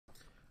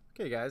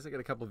Okay guys, I got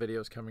a couple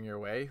videos coming your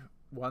way.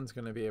 One's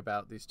going to be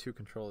about these two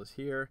controllers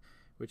here,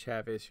 which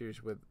have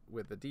issues with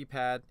the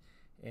D-pad,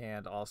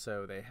 and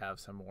also they have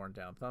some worn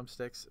down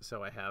thumbsticks.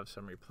 So I have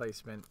some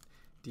replacement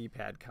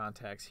D-pad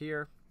contacts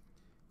here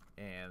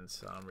and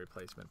some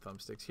replacement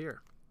thumbsticks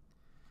here.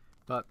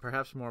 But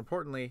perhaps more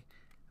importantly,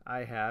 I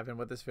have, and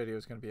what this video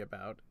is going to be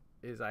about,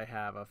 is I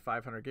have a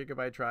 500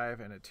 gigabyte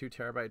drive and a 2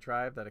 terabyte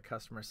drive that a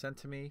customer sent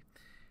to me.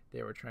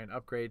 They were trying to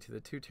upgrade to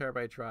the 2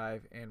 terabyte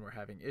drive and were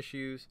having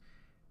issues,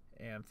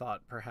 and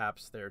thought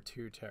perhaps their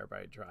 2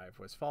 terabyte drive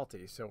was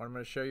faulty. So what I'm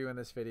going to show you in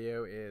this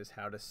video is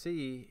how to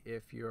see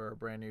if your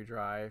brand new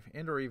drive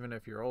and or even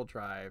if your old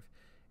drive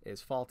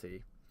is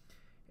faulty,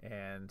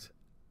 and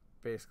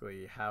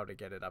basically how to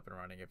get it up and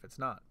running if it's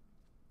not.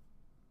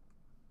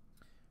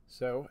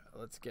 So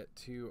let's get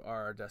to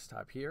our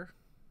desktop here.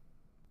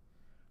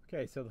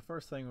 Okay, so the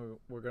first thing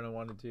we're going to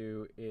want to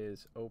do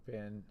is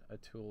open a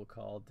tool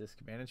called Disk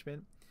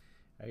Management.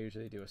 I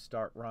usually do a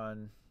start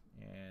run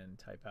and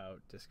type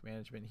out disk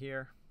management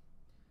here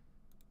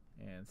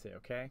and say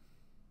OK.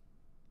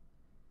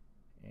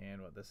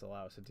 And what this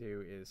allows us to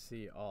do is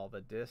see all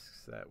the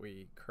disks that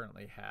we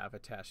currently have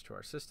attached to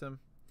our system.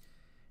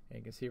 And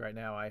you can see right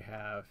now I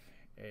have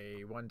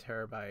a 1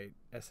 terabyte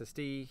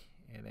SSD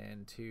and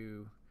then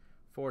 2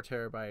 4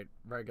 terabyte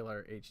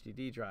regular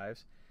HDD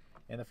drives.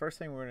 And the first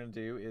thing we're going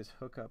to do is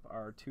hook up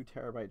our 2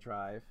 terabyte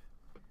drive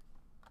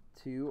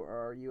to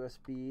our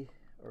USB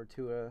or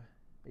to a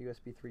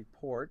USB 3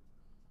 port.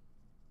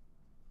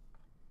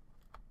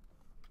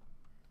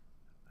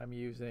 I'm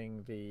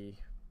using the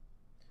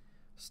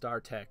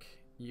StarTech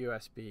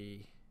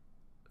USB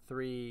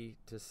 3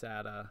 to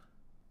SATA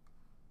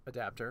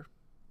adapter,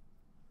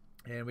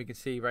 and we can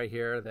see right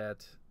here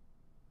that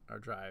our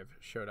drive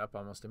showed up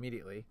almost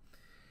immediately.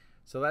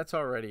 So that's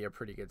already a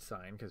pretty good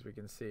sign, because we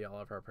can see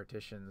all of our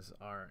partitions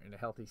are in a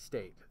healthy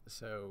state.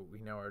 So we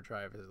know our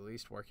drive is at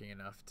least working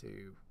enough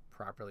to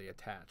properly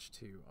attach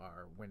to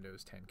our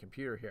Windows 10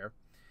 computer here.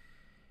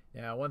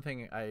 Now, one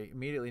thing I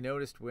immediately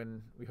noticed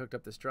when we hooked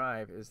up this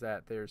drive is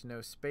that there's no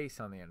space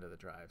on the end of the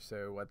drive.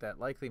 So what that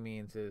likely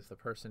means is the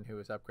person who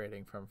is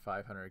upgrading from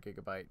 500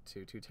 gigabyte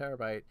to 2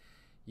 terabyte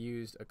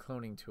used a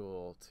cloning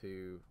tool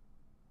to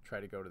try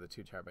to go to the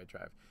 2 terabyte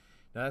drive.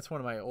 Now, that's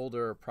one of my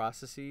older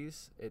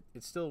processes. It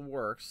still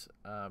works,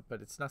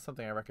 but it's not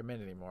something I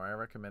recommend anymore. I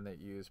recommend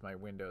that you use my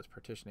Windows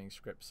Partitioning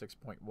Script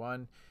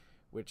 6.1,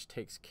 which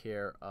takes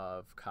care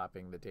of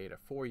copying the data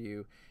for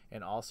you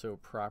and also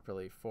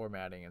properly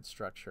formatting and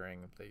structuring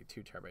the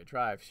 2 terabyte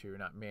drive so you're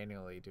not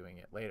manually doing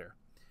it later.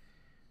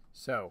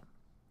 So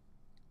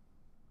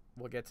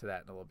we'll get to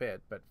that in a little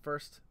bit, but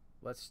first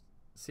let's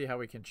see how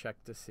we can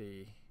check to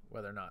see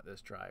whether or not this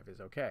drive is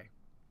okay.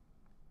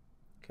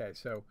 Okay,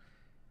 so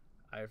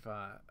I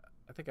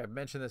think I've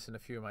mentioned this in a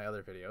few of my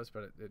other videos,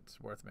 but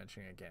it's worth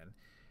mentioning again.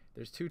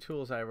 There's two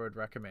tools I would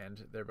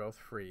recommend. They're both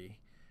free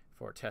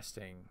for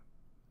testing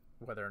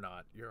whether or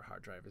not your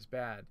hard drive is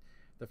bad.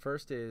 The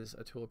first is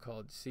a tool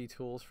called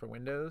SeaTools for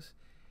Windows,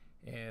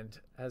 and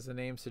as the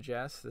name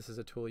suggests, this is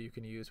a tool you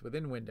can use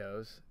within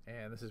Windows,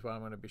 and this is what I'm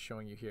going to be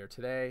showing you here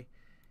today.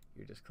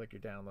 You just click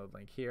your download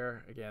link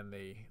here. Again,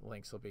 the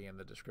links will be in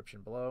the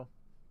description below,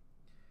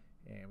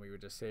 and we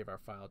would just save our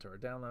file to our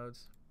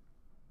downloads.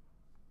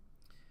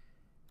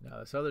 Now,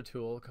 this other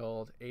tool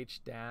called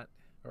HDAT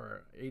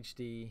or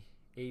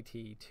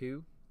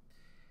HDAT2,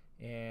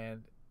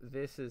 and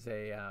this is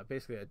a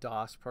basically a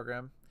DOS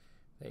program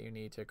that you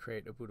need to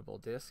create a bootable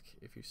disk.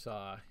 If you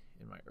saw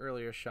in my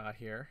earlier shot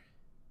here,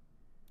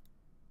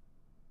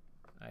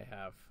 I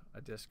have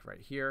a disk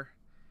right here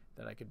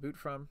that I could boot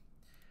from.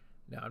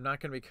 Now, I'm not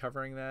going to be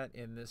covering that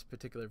in this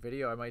particular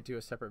video. I might do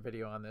a separate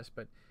video on this,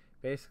 but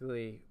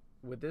basically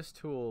with this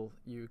tool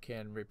you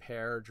can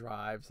repair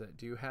drives that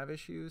do have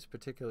issues,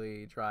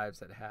 particularly drives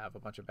that have a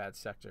bunch of bad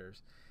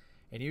sectors.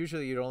 And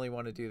usually you'd only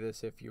want to do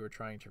this if you were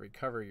trying to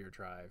recover your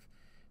drive,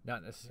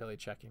 not necessarily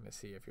checking to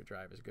see if your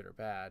drive is good or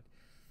bad.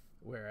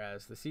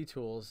 Whereas the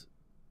SeaTools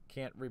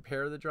can't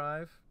repair the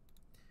drive,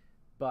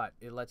 but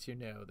it lets you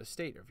know the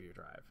state of your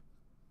drive.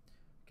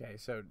 Okay,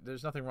 so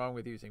there's nothing wrong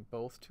with using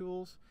both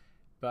tools,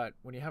 but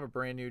when you have a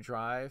brand new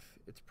drive,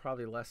 it's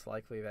probably less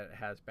likely that it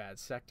has bad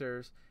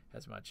sectors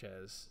as much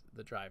as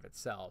the drive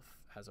itself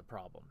has a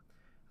problem.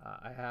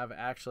 I have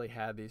actually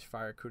had these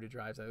FireCuda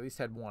drives. I at least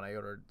had one. I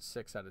ordered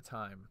 6 at a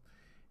time,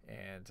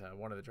 and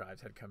one of the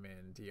drives had come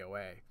in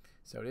DOA.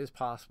 So it is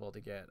possible to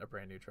get a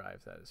brand new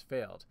drive that has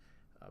failed,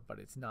 but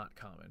it's not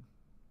common.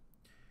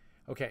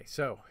 Okay,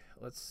 so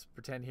let's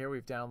pretend here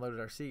we've downloaded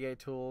our Seagate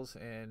tools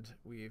and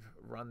we've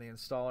run the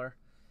installer,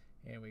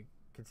 and we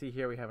can see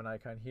here we have an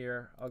icon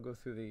here. I'll go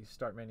through the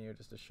start menu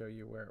just to show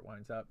you where it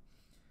winds up.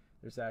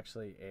 There's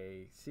actually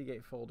a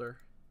Seagate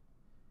folder,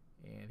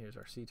 and here's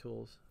our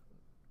SeaTools.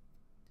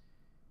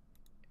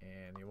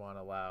 And you want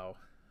to allow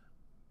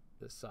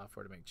this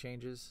software to make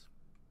changes.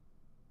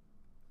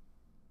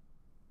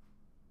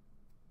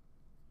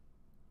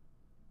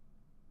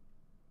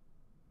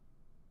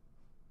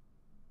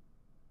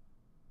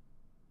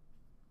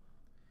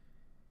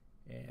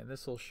 And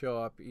this will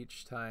show up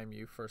each time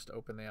you first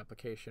open the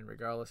application,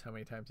 regardless how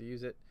many times you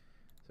use it.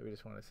 So we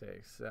just want to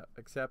say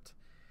accept.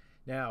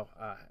 Now,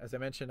 as I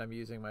mentioned, I'm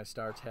using my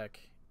StarTech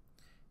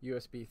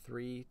USB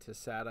 3 to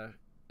SATA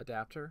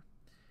adapter.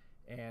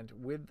 And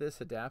with this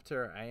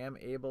adapter, I am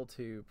able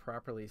to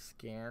properly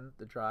scan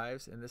the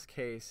drives. In this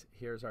case,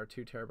 here's our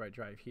 2 terabyte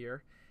drive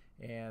here.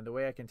 And the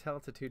way I can tell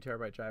it's a 2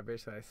 terabyte drive,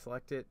 basically I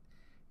select it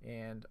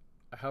and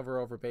I hover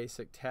over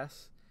basic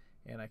tests,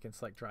 and I can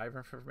select drive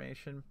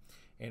information,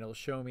 and it'll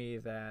show me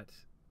that,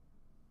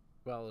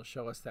 well, it'll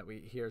show us that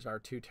here's our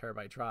 2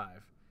 terabyte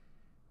drive.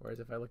 Whereas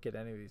if I look at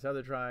any of these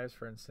other drives,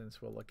 for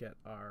instance, we'll look at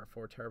our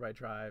 4 terabyte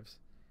drives,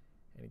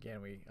 and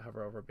again, we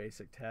hover over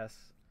basic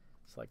tests,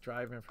 select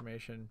drive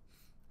information,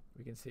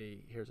 we can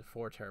see here's a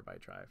 4 terabyte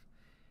drive.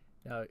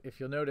 Now, if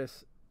you'll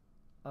notice,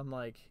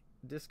 unlike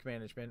disk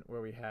management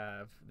where we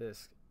have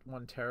this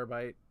 1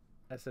 terabyte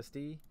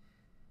SSD,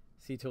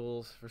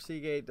 SeaTools for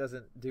Seagate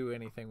doesn't do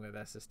anything with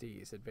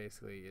SSDs. It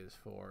basically is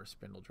for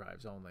spindle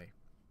drives only.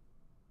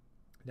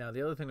 Now,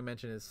 the other thing to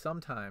mention is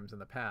sometimes in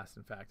the past,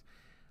 in fact,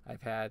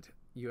 I've had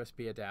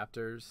USB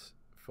adapters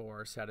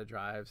for SATA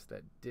drives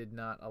that did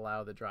not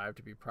allow the drive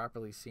to be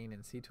properly seen in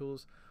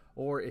SeaTools,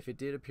 or if it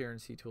did appear in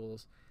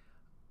SeaTools,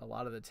 a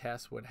lot of the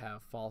tests would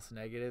have false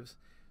negatives.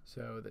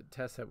 So the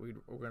tests that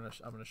I'm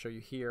going to show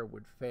you here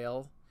would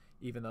fail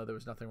even though there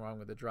was nothing wrong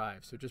with the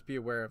drive. So just be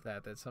aware of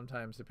that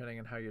sometimes, depending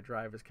on how your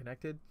drive is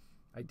connected,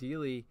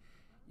 ideally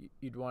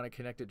you'd want to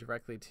connect it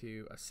directly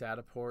to a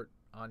SATA port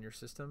on your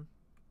system.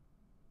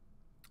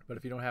 But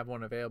if you don't have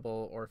one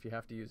available, or if you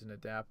have to use an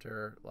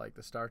adapter like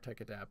the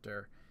StarTech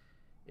adapter,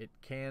 it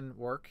can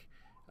work,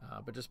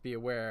 but just be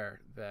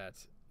aware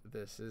that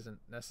this isn't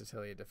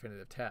necessarily a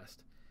definitive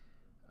test.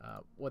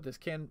 What this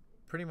can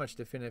pretty much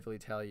definitively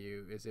tell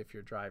you is if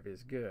your drive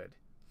is good.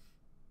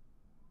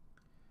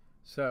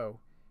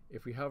 So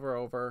if we hover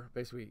over,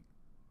 basically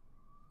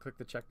click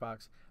the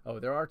checkbox. Oh,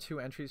 there are 2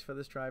 entries for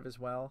this drive as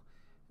well.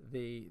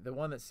 The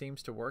one that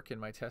seems to work in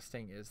my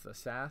testing is the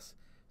SAS.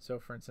 So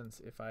for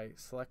instance, if I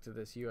select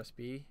this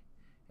USB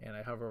and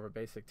I hover over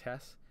basic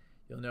tests,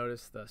 you'll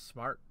notice the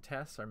smart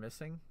tests are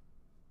missing.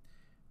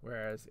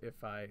 Whereas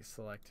if I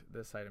select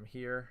this item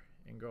here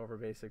and go over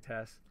basic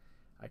tests,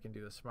 I can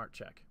do the smart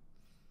check.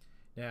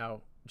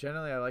 Now,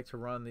 generally I like to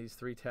run these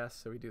 3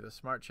 tests. So we do the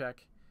smart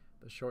check,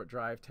 the short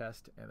drive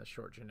test, and the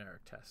short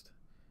generic test.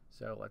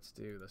 So let's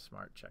do the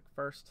smart check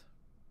first.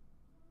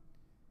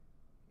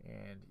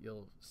 And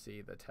you'll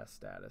see the test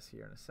status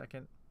here in a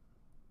second.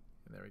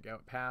 And there we go,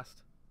 it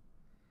passed.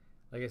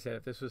 Like I said,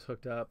 if this was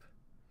hooked up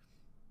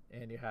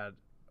and you had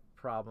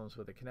problems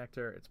with the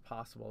connector, it's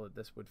possible that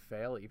this would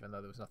fail even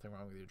though there was nothing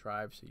wrong with your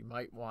drive. So you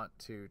might want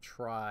to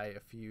try a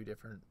few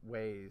different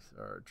ways,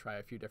 or try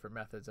a few different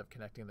methods of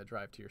connecting the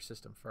drive to your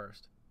system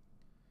first.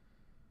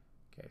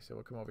 Okay, so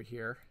we'll come over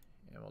here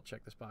and we'll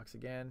check this box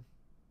again.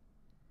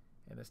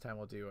 And this time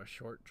we'll do a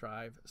short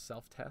drive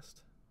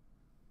self-test.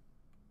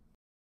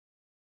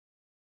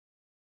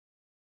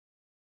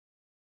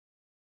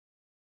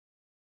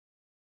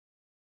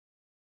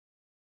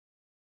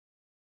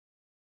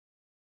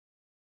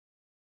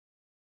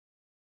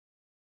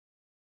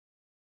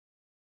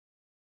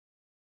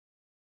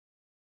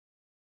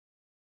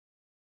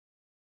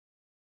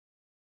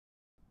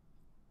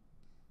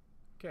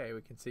 Okay,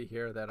 we can see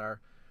here that our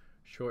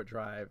short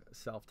drive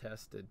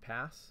self-test did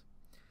pass.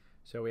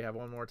 So we have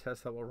one more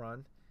test that we'll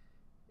run.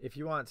 If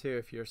you want to,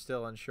 if you're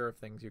still unsure of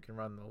things, you can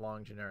run the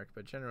long generic,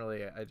 but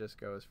generally I just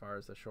go as far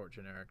as the short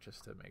generic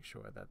just to make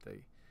sure that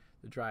the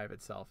drive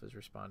itself is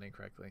responding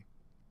correctly.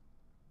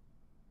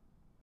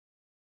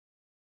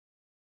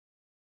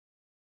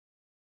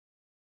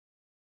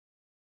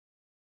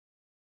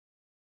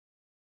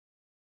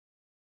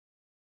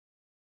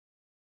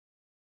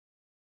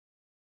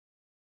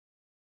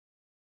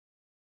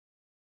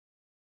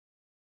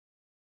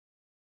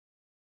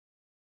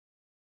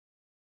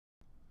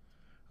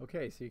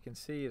 Okay, so you can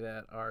see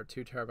that our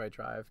 2 terabyte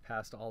drive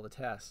passed all the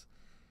tests.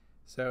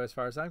 So as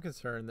far as I'm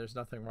concerned, there's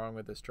nothing wrong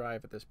with this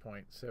drive at this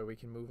point. So we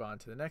can move on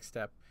to the next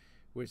step,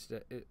 which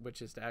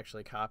is to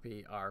actually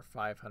copy our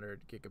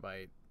 500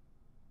 gigabyte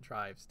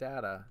drive's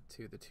data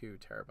to the 2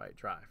 terabyte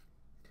drive.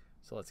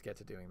 So let's get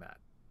to doing that.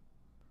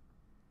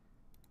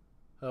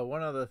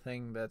 One other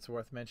thing that's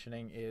worth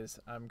mentioning is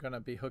I'm going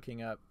to be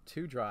hooking up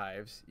 2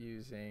 drives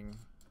using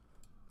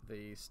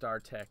the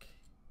StarTech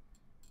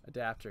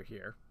adapter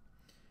here.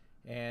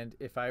 And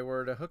if I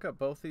were to hook up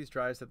both these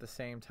drives at the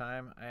same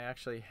time, I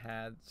actually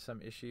had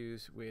some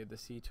issues with the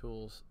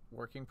SeaTools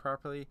working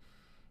properly.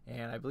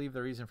 And I believe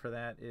the reason for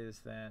that is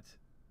that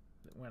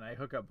when I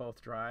hook up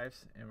both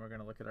drives, and we're going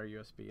to look at our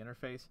USB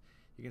interface,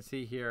 you can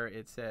see here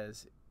it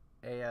says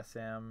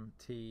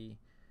ASMT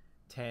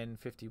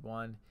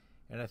 1051.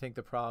 And I think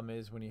the problem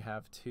is when you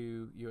have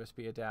 2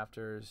 USB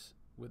adapters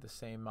with the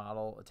same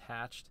model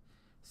attached,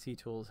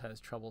 SeaTools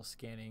has trouble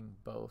scanning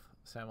both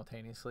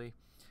simultaneously.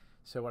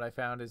 So what I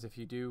found is if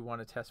you do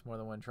want to test more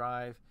than one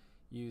drive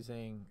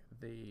using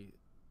the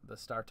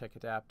StarTech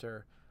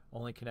adapter,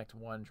 only connect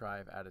one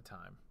drive at a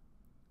time.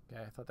 Okay,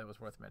 I thought that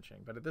was worth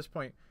mentioning. But at this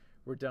point,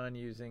 we're done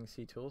using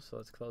SeaTools, so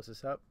let's close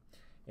this up.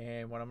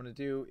 And what I'm going to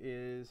do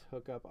is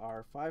hook up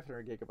our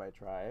 500 gigabyte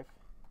drive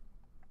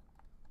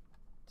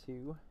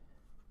to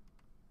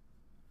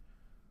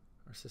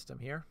our system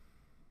here.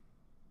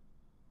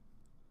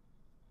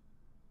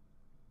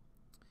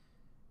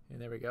 And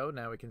there we go.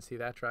 Now we can see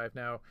that drive.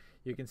 Now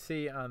you can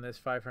see on this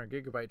 500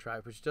 gigabyte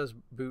drive, which does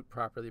boot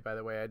properly, by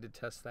the way. I did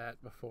test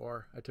that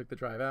before I took the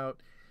drive out.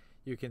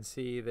 You can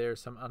see there's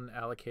some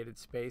unallocated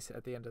space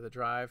at the end of the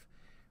drive,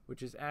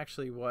 which is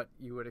actually what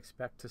you would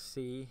expect to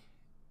see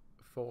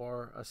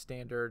for a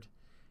standard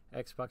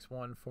Xbox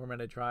One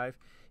formatted drive.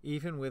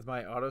 Even with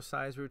my auto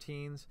size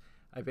routines,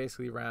 I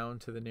basically round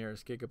to the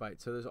nearest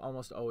gigabyte. So there's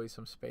almost always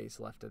some space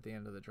left at the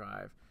end of the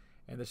drive.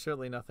 And there's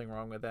certainly nothing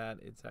wrong with that.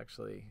 It's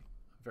actually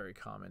very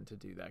common to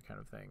do that kind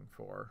of thing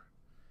for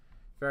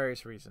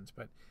various reasons.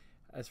 But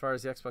as far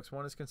as the Xbox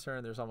One is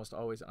concerned, there's almost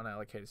always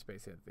unallocated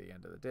space at the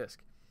end of the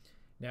disk.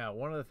 Now,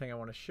 one other thing I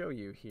want to show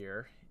you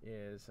here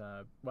is,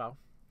 well,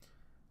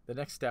 the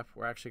next step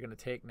we're actually going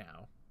to take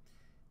now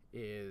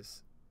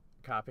is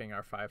copying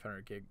our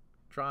 500 gig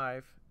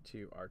drive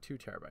to our 2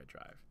 terabyte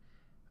drive.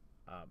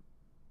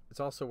 It's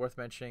also worth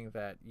mentioning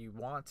that you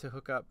want to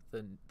hook up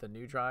the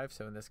new drive.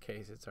 So in this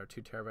case, it's our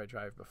 2 terabyte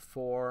drive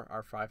before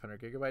our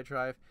 500 gigabyte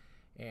drive.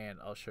 And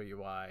I'll show you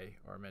why,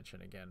 or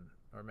mention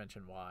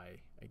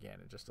why again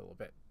in just a little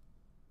bit.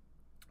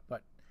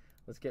 But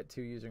let's get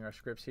to using our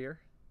scripts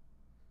here.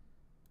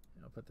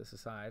 And I'll put this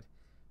aside.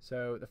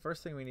 So the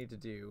first thing we need to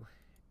do,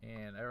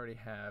 and I already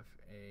have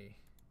a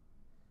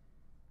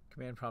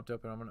command prompt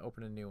open. I'm going to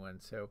open a new one.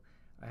 So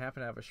I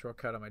happen to have a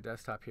shortcut on my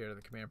desktop here to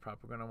the command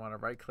prompt. We're going to want to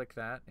right click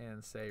that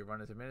and say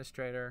run as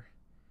administrator.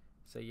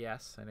 Say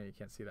yes. I know you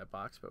can't see that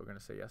box, but we're going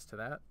to say yes to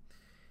that.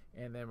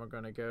 And then we're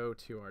going to go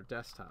to our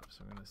desktop.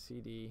 So I'm going to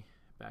cd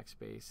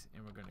backspace,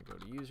 and we're going to go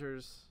to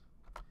users.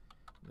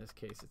 In this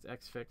case, it's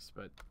Xfix,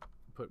 but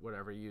put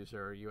whatever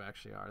user you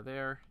actually are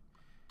there.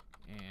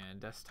 And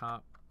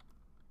desktop,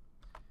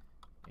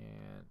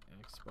 and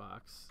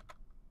Xbox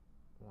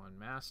One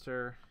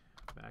master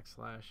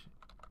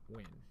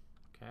 /win.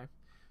 Okay,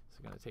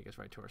 so going to take us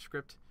right to our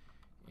script,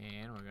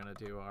 and we're going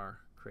to do our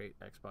create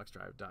Xbox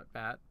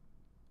drive.bat.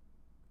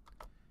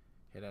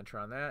 Hit enter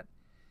on that.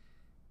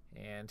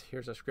 And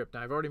here's our script.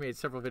 Now, I've already made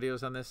several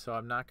videos on this, so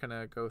I'm not going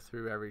to go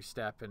through every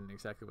step and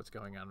exactly what's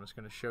going on. I'm just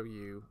going to show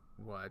you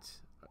what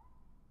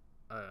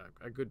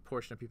a good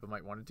portion of people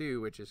might want to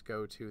do, which is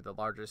go to the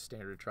largest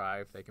standard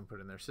drive they can put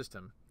in their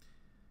system.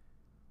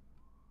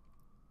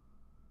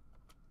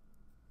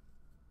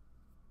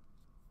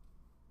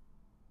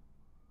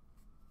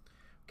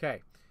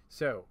 Okay,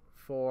 so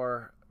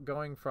for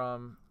going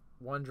from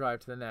one drive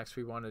to the next,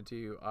 we want to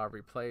do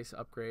replace,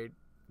 upgrade,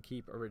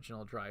 keep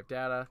original drive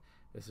data.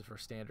 This is for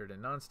standard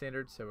and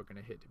non-standard, so we're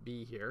going to hit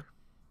B here.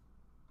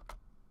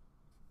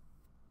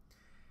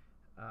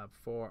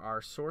 For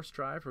our source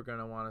drive, we're going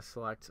to want to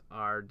select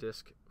our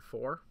disk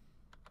 4.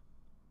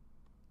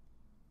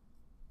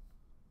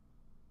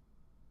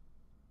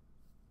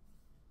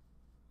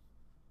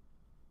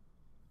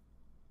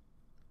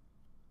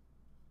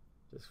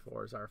 Disk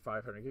 4 is our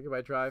 500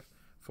 gigabyte drive.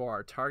 For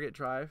our target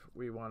drive,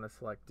 we want to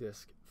select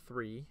disk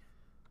 3.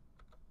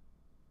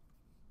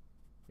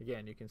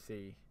 Again, you can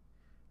see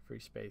free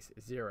space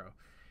is 0.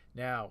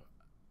 Now,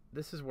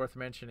 this is worth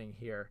mentioning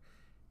here.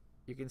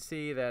 You can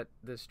see that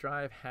this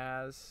drive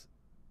has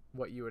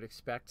what you would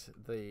expect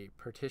the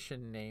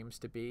partition names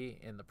to be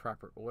in the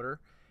proper order.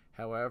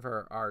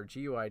 However, our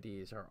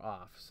GUIDs are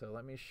off. So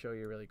let me show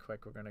you really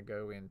quick. We're going to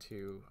go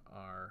into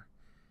our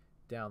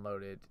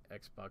downloaded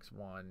Xbox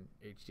One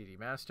HDD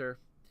master.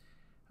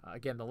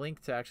 Again, the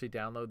link to actually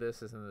download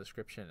this is in the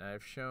description. And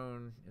I've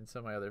shown in some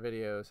of my other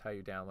videos how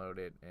you download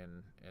it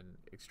and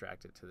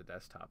extract it to the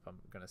desktop. I'm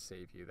going to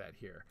save you that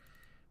here.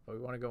 But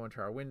we want to go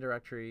into our Win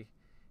directory,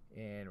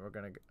 and we're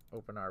going to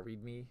open our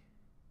readme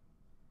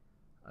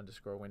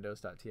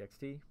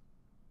 _windows.txt.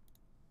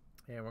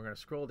 And we're going to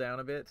scroll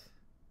down a bit,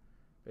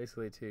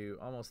 basically to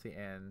almost the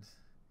end.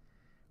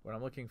 What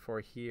I'm looking for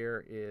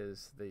here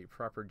is the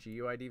proper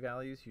GUID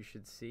values you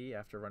should see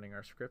after running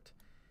our script.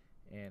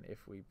 And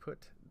if we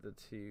put the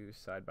two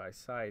side by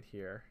side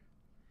here,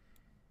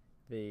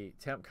 the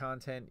temp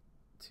content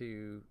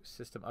to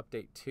system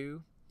update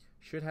 2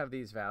 should have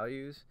these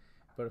values.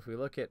 But if we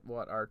look at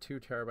what our 2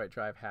 terabyte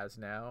drive has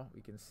now,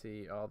 we can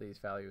see all these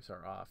values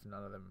are off.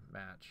 None of them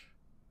match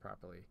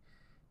properly,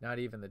 not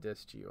even the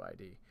disk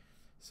GUID.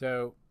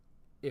 So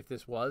if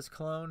this was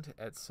cloned,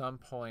 at some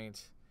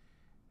point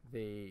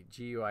the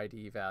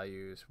GUID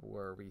values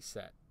were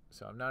reset.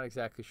 So I'm not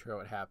exactly sure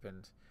what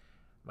happened.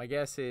 My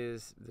guess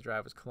is the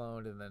drive was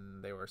cloned and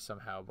then they were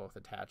somehow both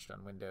attached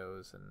on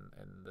Windows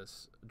and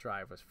this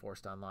drive was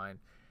forced online,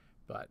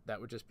 but that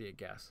would just be a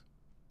guess.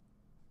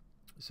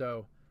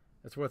 So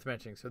that's worth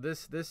mentioning. So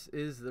this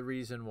is the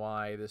reason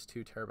why this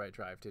 2 terabyte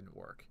drive didn't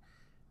work.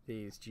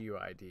 These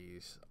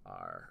GUIDs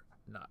are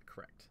not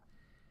correct.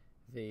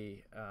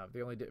 In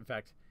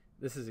fact,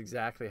 this is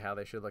exactly how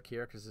they should look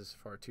here because this is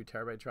for a 2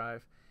 terabyte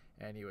drive.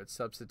 and you would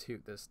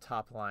substitute this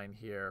top line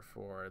here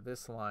for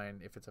this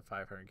line if it's a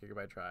 500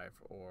 gigabyte drive,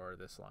 or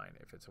this line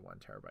if it's a 1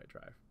 terabyte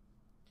drive.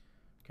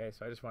 Okay,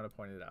 so I just want to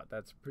point it out.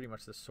 That's pretty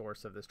much the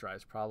source of this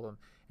drive's problem,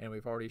 and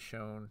we've already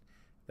shown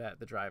that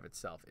the drive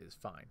itself is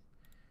fine.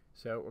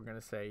 So we're going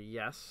to say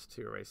yes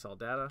to erase all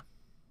data.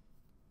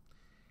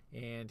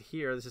 And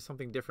here, this is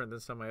something different than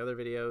some of my other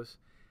videos.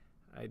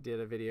 I did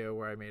a video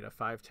where I made a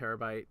 5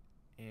 terabyte,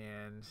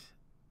 and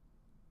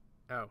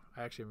I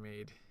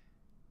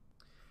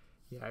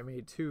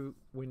made 2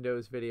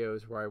 Windows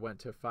videos where I went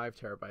to 5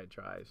 terabyte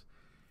drives,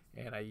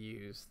 and I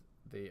used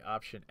the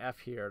option F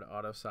here to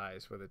auto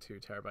size with a 2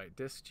 terabyte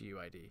disk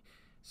GUID.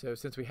 So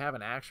since we have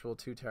an actual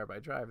 2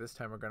 terabyte drive, this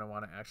time we're going to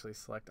want to actually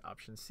select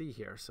option C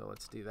here. So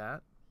let's do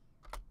that.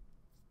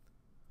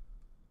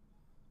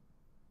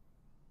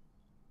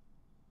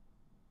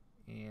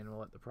 And we'll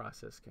let the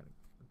process kind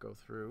of go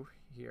through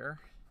here.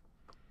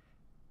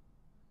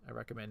 I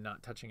recommend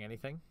not touching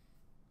anything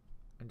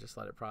and just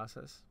let it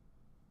process.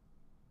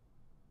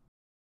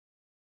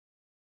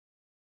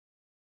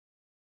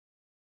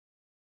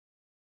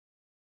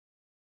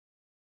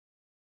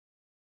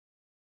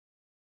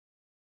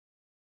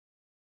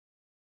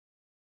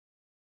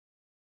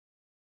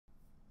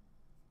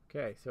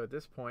 Okay, so at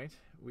this point,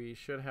 we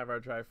should have our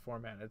drive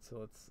formatted. So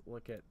let's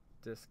look at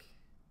disk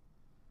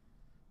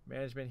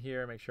management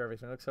here, make sure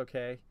everything looks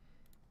okay.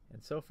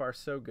 And so far,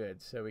 so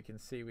good. So we can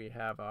see we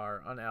have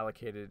our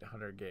unallocated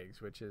 100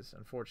 gigs, which is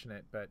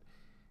unfortunate, but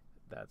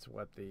that's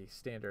what the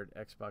standard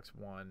Xbox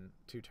One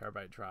 2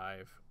 terabyte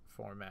drive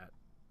format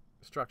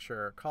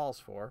structure calls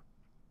for.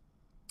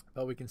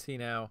 But we can see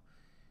now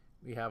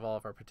we have all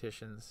of our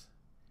partitions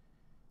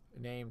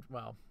named,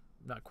 well,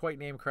 not quite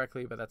named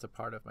correctly, but that's a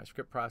part of my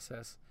script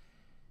process.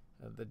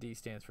 The D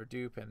stands for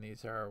dupe, and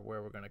these are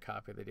where we're going to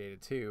copy the data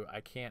to.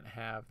 I can't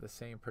have the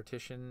same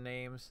partition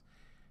names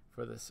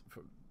for this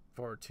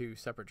for 2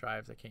 separate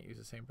drives. I can't use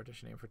the same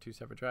partition name for 2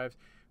 separate drives,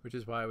 which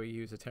is why we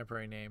use a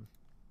temporary name.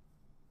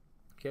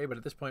 Okay, but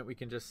at this point we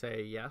can just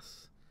say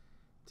yes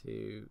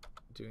to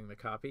doing the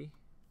copy.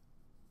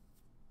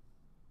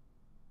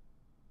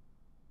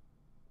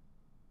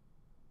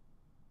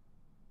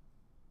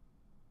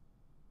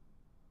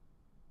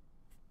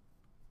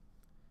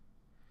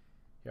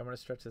 Here, I'm going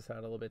to stretch this out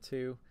a little bit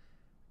too.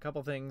 A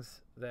couple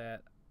things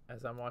that,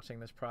 as I'm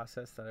watching this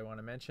process, that I want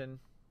to mention.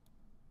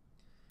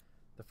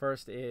 The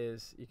first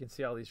is, you can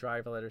see all these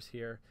drive letters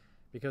here.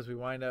 Because we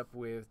wind up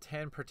with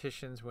 10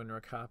 partitions when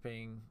we're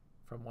copying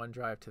from one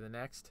drive to the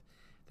next,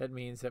 that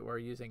means that we're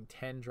using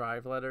 10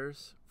 drive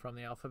letters from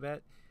the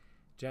alphabet.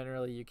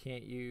 Generally, you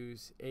can't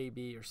use A,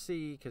 B, or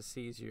C, because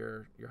C is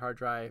your hard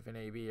drive and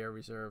A, B are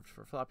reserved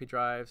for floppy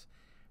drives.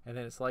 And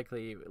then it's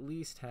likely you at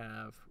least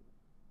have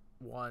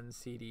 1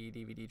 CD,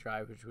 DVD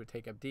drive, which would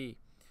take up D.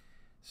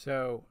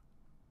 So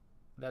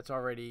that's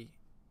already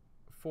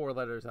 4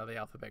 letters out of the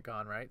alphabet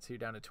gone, right? So you're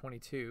down to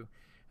 22.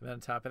 And then on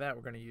top of that,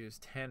 we're going to use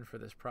 10 for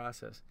this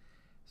process.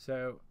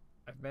 So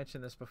I've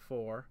mentioned this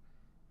before,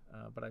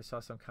 but I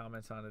saw some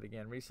comments on it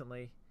again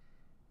recently.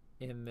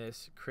 In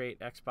this create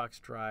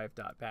Xbox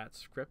drive.bat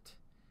script,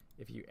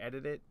 if you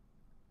edit it,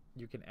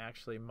 you can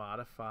actually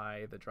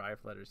modify the drive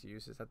letters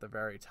used. It's at the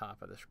very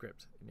top of the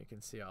script, and you can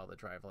see all the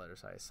drive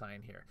letters I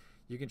assign here.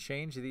 You can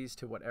change these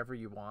to whatever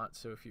you want.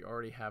 So if you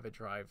already have a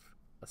drive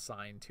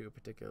assigned to a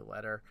particular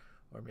letter,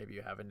 or maybe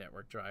you have a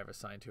network drive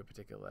assigned to a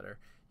particular letter,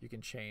 you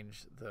can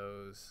change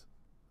those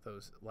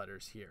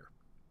letters here.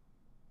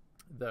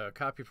 The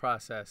copy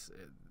process,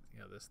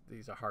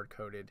 these are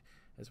hard-coded,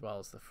 as well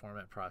as the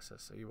format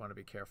process. So you want to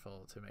be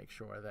careful to make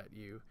sure that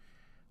you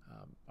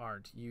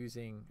aren't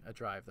using a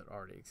drive that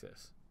already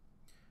exists.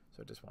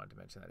 So I just wanted to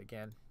mention that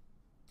again.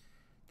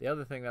 The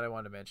other thing that I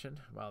wanted to mention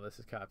while this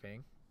is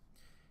copying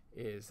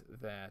is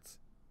that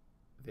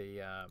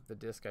the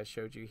disk I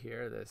showed you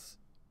here, this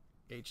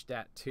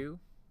HDAT2,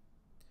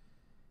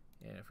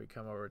 and if we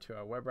come over to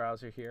our web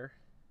browser here,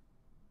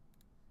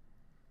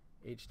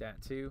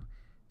 HDAT2,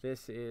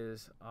 this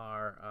is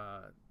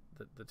our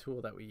the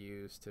tool that we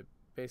use to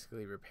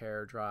basically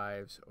repair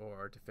drives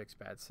or to fix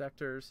bad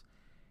sectors.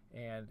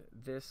 And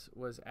this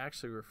was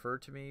actually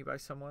referred to me by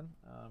someone.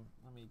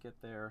 Let me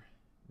get their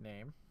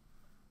name.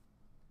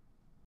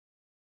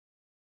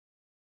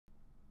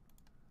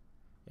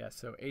 Yeah,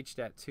 so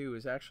HDAT2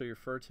 is actually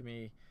referred to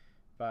me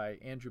by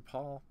Andrew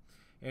Paul.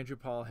 Andrew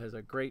Paul has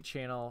a great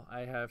channel.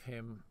 I have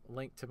him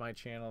linked to my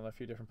channel in a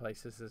few different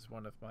places. This is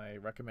one of my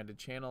recommended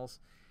channels.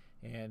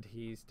 And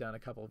he's done a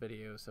couple of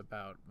videos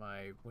about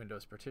my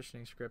Windows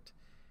Partitioning Script.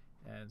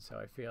 And so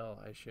I feel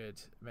I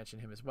should mention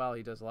him as well.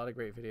 He does a lot of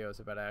great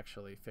videos about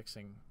actually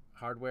fixing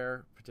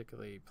hardware,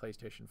 particularly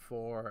PlayStation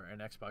 4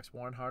 and Xbox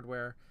One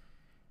hardware,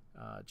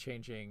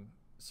 changing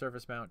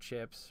surface mount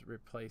chips,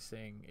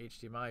 replacing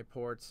HDMI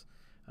ports,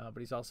 but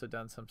he's also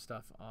done some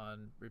stuff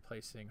on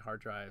replacing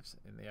hard drives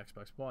in the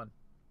Xbox One.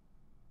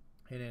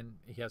 And then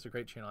he has a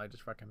great channel. I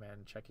just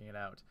recommend checking it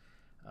out.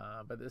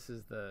 But this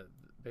is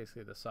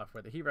basically the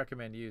software that he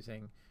recommends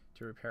using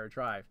to repair a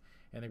drive.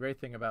 And the great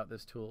thing about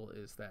this tool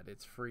is that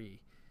it's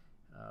free.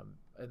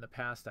 In the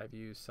past, I've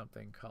used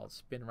something called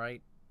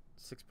SpinRite.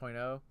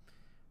 6.0,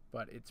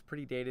 but it's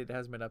pretty dated. It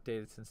hasn't been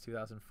updated since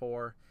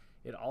 2004.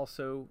 It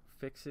also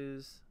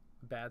fixes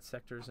bad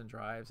sectors and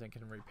drives and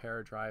can repair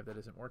a drive that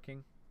isn't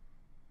working.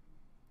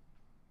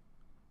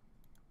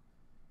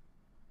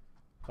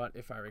 But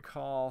if I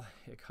recall,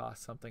 it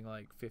costs something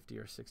like 50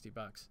 or 60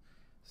 bucks.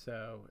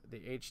 So the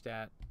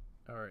HDAT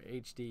or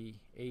HD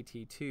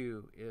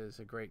AT2 is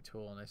a great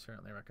tool, and I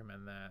certainly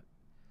recommend that.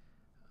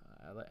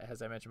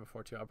 As I mentioned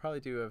before too, I'll probably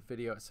do a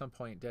video at some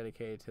point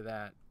dedicated to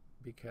that,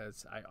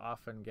 because I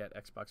often get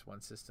Xbox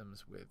One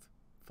systems with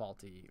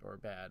faulty or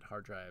bad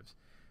hard drives.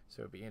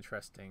 So it'd be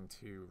interesting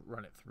to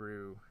run it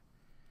through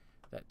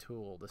that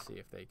tool to see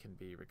if they can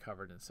be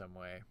recovered in some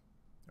way,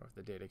 or if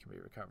the data can be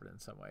recovered in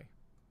some way.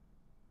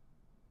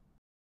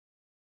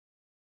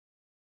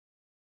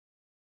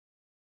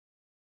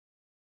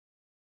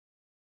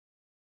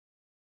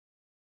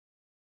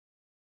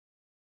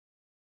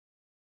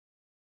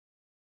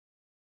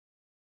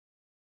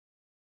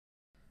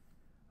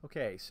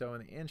 Okay, so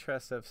in the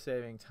interest of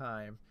saving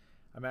time,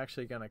 I'm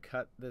actually going to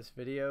cut this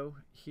video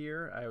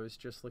here. I was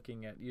just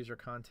looking at user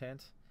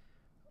content,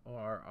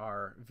 or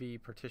our V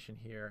partition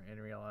here, and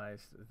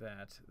realized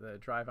that the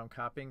drive I'm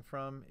copying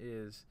from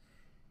is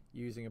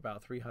using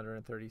about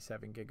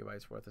 337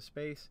 gigabytes worth of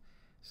space.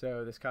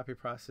 So this copy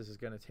process is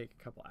going to take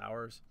a couple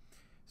hours.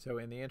 So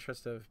in the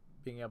interest of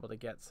being able to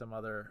get some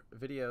other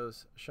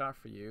videos shot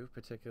for you,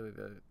 particularly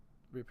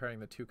repairing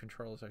the 2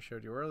 controls I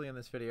showed you earlier in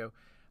this video,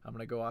 I'm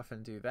going to go off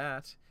and do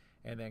that,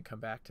 and then come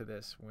back to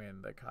this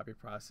when the copy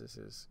process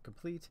is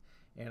complete,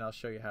 and I'll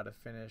show you how to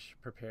finish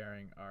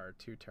preparing our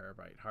 2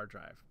 terabyte hard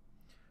drive.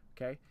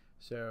 Okay,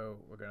 so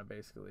we're going to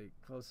basically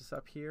close this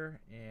up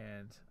here,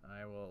 and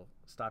I will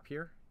stop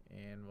here,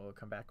 and we'll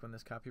come back when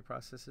this copy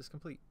process is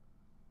complete.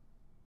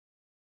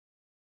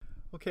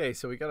 Okay,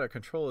 so we got our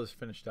controllers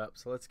finished up,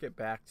 so let's get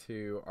back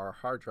to our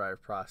hard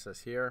drive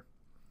process here.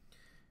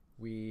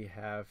 We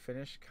have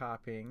finished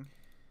copying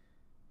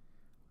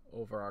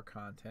over our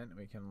content.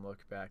 We can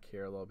look back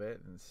here a little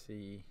bit and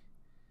see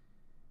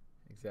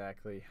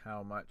exactly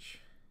how much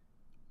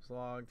was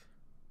logged.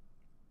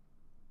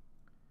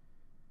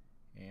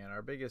 And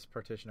our biggest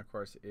partition, of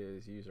course,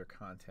 is user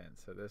content.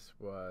 So this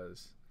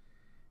was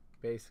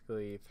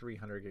basically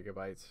 300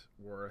 gigabytes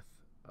worth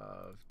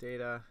of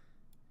data.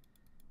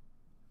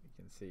 You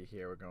can see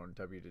here we're going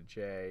W to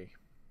J.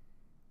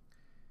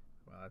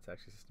 Well, that's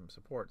actually system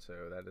support, so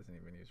that isn't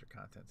even user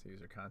content. So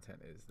user content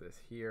is this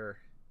here.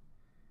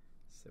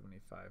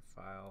 75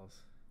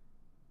 files.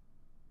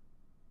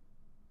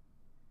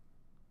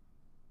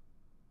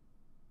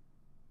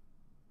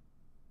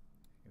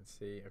 You can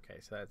see, okay,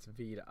 so that's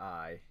V to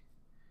I,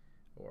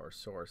 or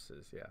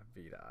sources, yeah,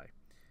 V to I.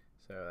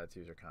 So that's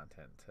user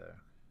content to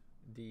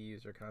D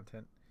user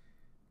content.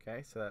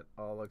 Okay, so that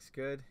all looks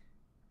good.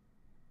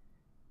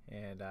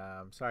 And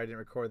sorry I didn't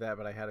record that,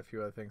 but I had a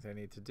few other things I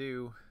need to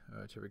do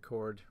to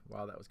record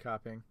while that was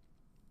copying.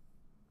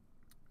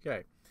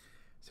 Okay.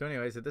 So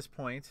anyways, at this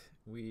point,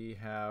 we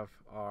have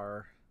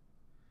our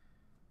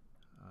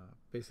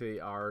basically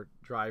our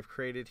drive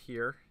created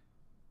here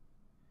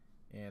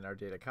and our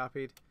data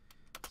copied.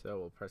 So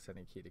we'll press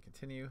any key to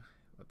continue.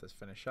 Let this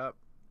finish up.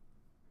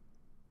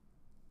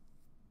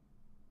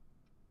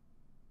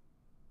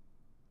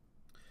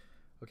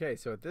 Okay,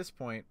 so at this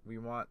point, we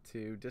want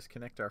to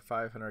disconnect our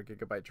 500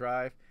 gigabyte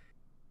drive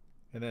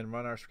and then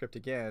run our script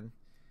again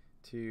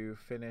to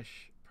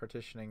finish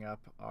partitioning up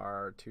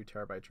our 2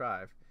 terabyte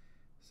drive.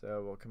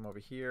 So we'll come over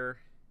here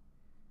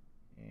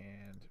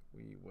and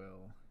we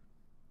will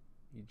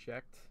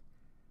eject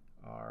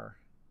our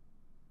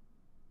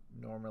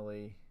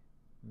normally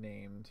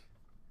named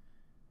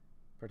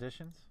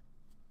partitions.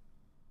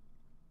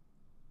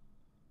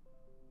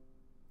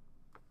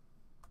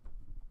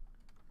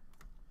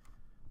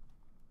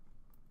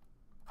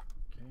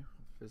 Okay, we'll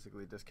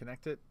physically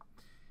disconnect it.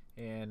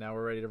 And now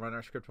we're ready to run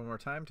our script one more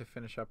time to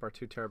finish up our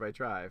 2 terabyte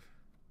drive.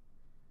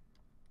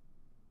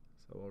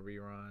 So we'll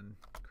rerun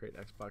create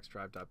Xbox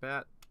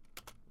drive.bat,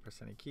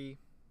 press any key.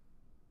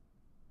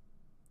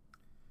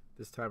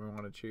 This time we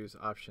want to choose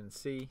option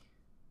C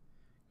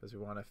because we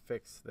want to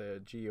fix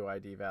the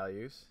GUID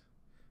values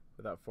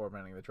without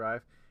formatting the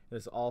drive.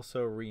 This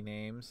also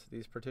renames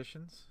these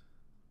partitions.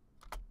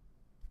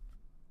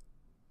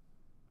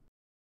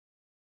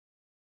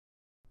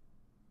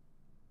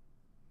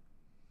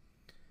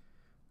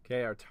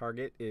 Okay, our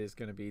target is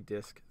going to be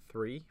disk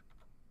 3.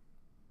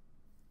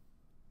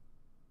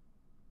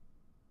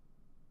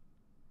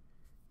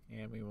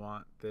 And we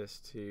want this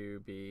to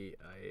be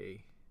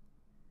a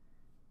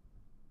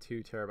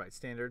 2 terabyte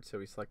standard, so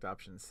we select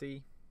option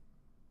C.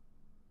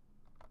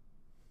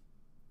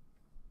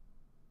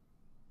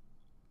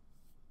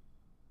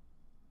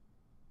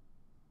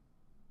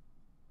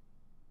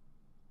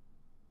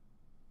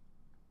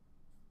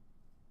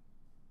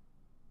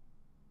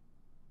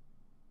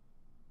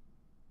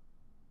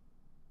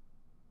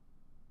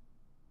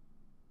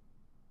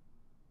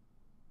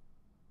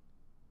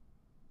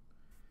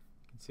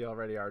 See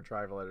already our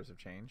driver letters have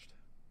changed.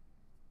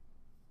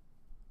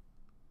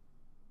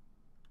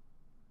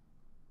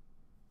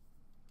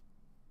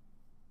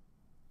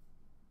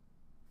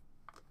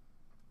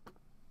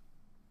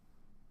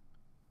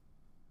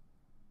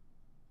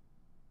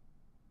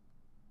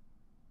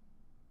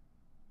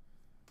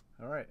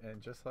 right,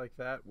 and just like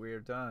that, we're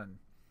done.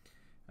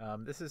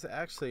 This is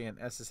actually an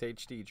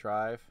SSHD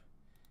drive,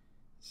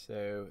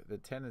 so the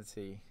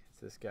tendency,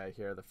 it's this guy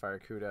here, the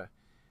FireCuda,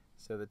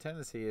 so the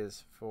tendency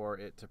is for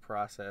it to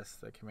process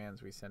the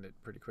commands we send it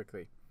pretty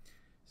quickly.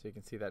 So you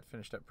can see that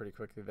finished up pretty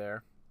quickly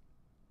there.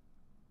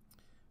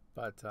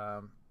 But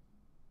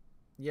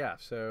yeah,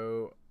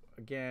 so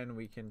again,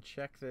 we can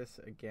check this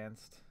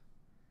against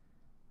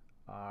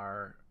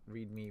our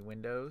README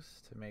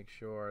windows to make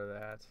sure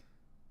that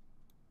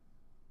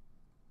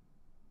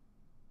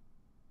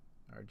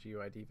our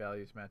GUID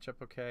values match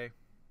up okay.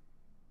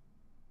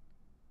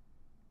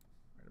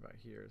 Right about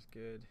here is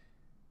good.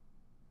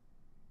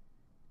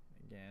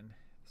 Again,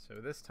 so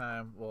this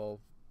time we'll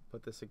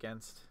put this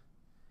against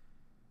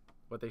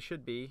what they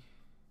should be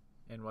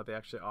and what they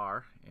actually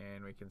are,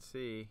 and we can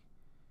see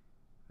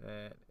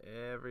that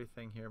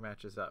everything here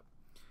matches up.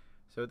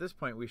 So at this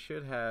point we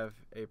should have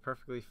a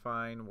perfectly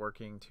fine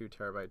working 2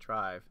 terabyte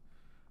drive.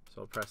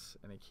 So I'll press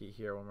any key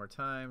here one more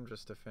time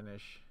just to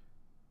finish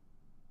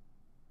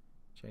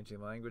changing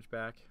the language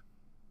back.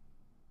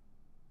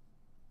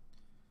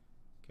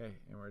 Okay,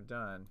 and we're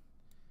done.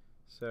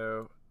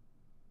 So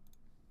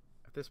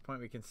at this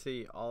point we can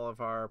see all of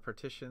our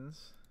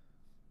partitions.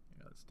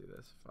 Here, let's do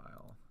this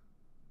file.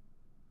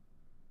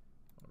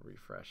 We'll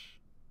refresh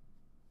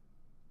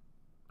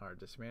our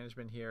disk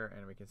management here,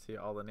 and we can see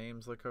all the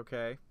names look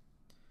okay.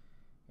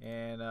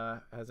 And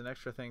as an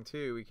extra thing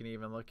too, we can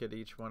even look at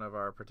each one of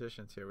our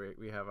partitions here.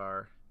 We have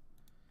our,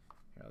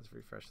 here, let's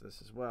refresh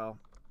this as well.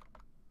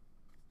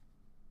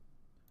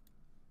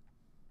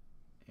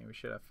 And we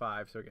should have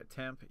 5. So we get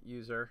temp,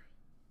 user,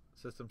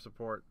 system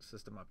support,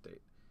 system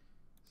update.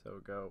 So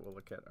we'll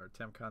look at our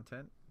temp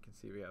content. You can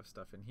see we have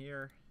stuff in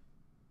here.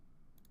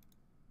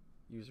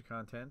 User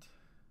content,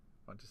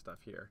 a bunch of stuff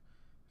here.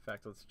 In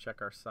fact, let's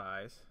check our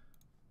size.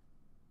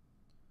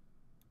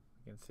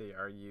 You can see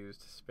our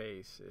used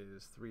space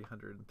is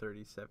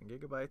 337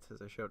 gigabytes,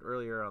 as I showed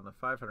earlier on the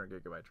 500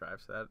 gigabyte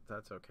drive, so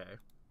that's okay.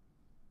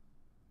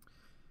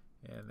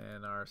 And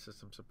then our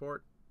system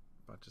support,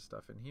 a bunch of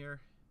stuff in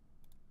here.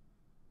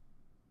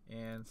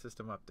 And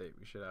system update,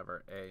 we should have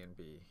our A and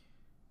B.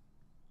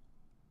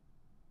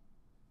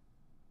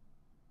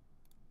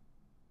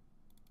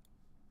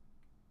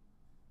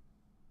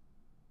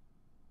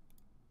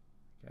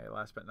 Okay,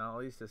 last but not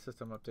least is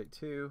system update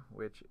 2,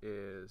 which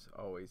is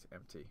always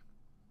empty.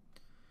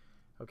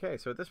 Okay,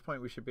 so at this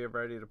point we should be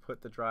ready to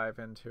put the drive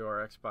into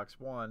our Xbox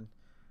One.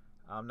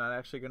 I'm not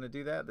actually going to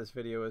do that. This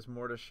video is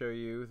more to show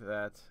you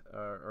that,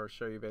 or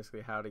show you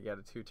basically how to get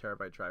a 2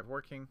 terabyte drive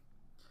working,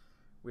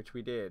 which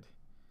we did.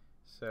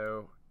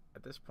 So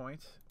at this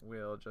point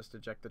we'll just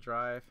eject the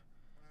drive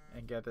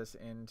and get this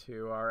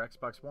into our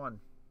Xbox One.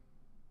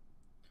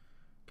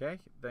 Okay,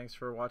 thanks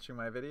for watching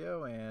my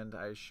video, and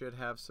I should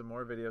have some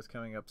more videos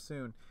coming up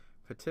soon,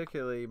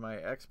 particularly my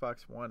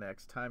Xbox One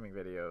X timing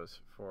videos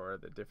for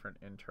the different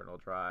internal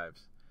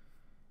drives.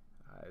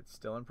 It's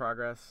still in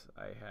progress.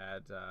 I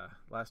had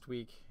last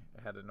week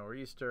I had a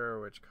nor'easter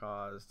which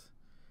caused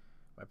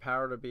my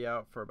power to be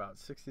out for about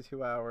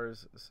 62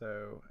 hours,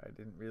 so I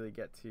didn't really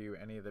get to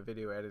any of the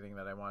video editing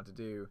that I wanted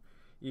to do.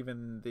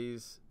 Even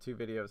these 2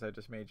 videos I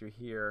just made you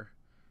here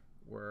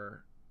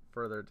were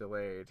further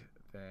delayed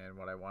than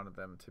what I wanted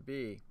them to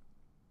be.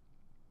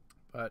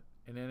 But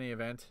in any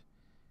event,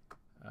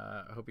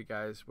 I hope you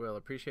guys will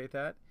appreciate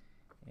that.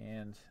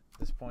 And at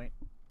this point,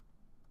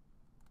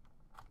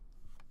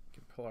 we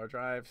can pull our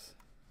drives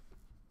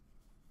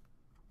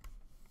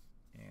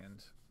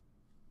and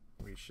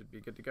we should be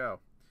good to go.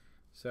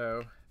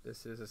 So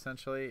this is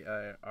essentially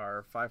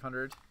our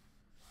 500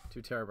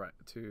 2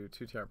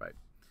 terabyte.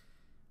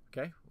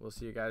 Okay, we'll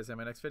see you guys in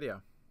my next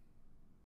video.